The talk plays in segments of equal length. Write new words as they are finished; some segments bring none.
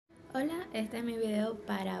Este es mi video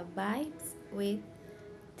para Vibes with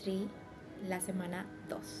 3, la semana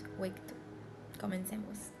 2, week 2.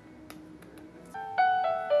 Comencemos.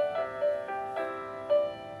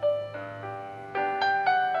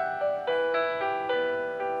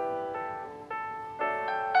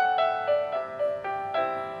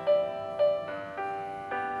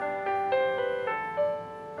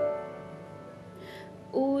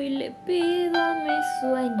 Hoy le pido a mis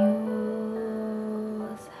sueños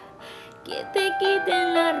que te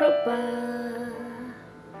quiten la ropa,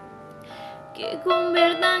 que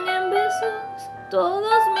conviertan en besos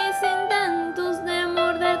todos mis intentos de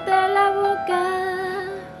morderte la boca.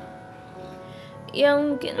 Y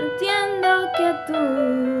aunque entiendo que tú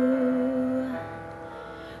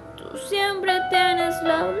siempre tienes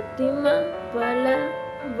la última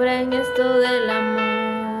palabra en esto del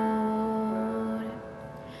amor,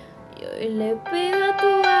 y hoy le pido a tu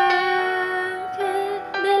ángel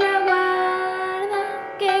de la guarda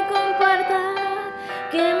que comparta,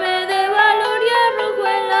 que me dé valor y arrojo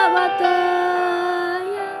en la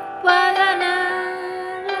batalla para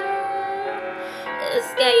ganarla. Es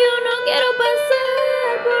que yo no quiero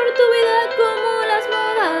pasar por tu vida como las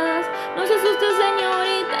modas. No se asuste,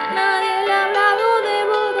 señorita, nadie le ha hablado de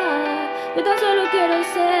boda. Yo tan solo quiero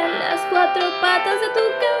ser las 4 patas de tu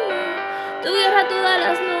cama, tu guerra todas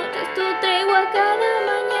las noches, tu tregua cada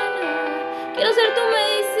mañana. Quiero ser tu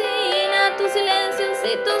medicina, tus silencios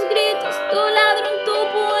y tus gritos, tu ladrón, tu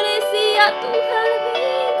policía, tu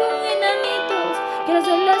jardín con enanitos. Quiero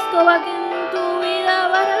ser la escoba que en tu vida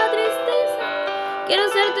barra la tristeza. Quiero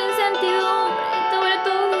ser tu incertidumbre y sobre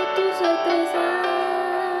todo tu certeza.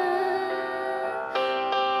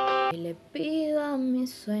 Y le pido a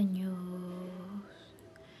mis sueños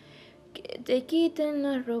que te quiten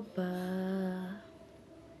la ropa,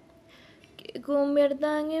 que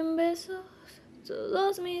conviertan en besos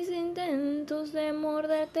todos mis intentos de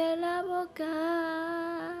morderte la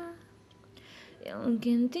boca. Y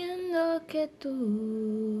aunque entiendo que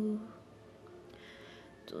tú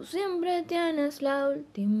siempre tienes la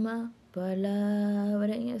última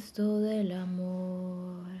palabra en esto del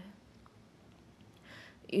amor,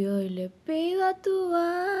 y hoy le pido a tu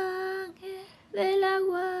ángel de la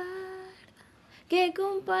guarda que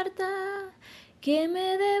comparta, que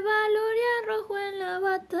me dé valor y arrojo en la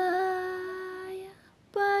batalla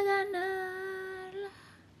para ganarla.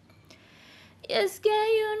 Y es que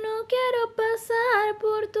yo no quiero pasar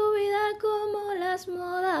por tu vida como las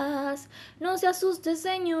modas. No se asuste,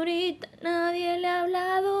 señorita, nadie le ha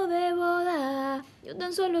hablado de boda. Yo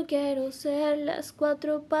tan solo quiero ser las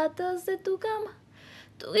 4 patas de tu cama,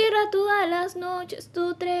 tu guerra todas las noches,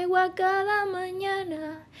 tu tregua cada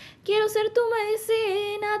mañana. Quiero ser tu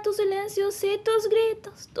medicina, tus silencios y tus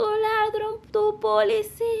gritos, tu ladrón, tu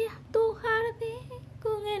policía, tu jardín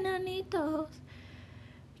con enanitos.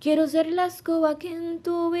 Quiero ser la escoba que en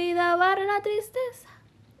tu vida barra la tristeza.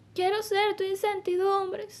 Quiero ser tu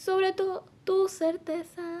incertidumbre, sobre todo tu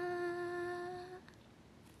certeza.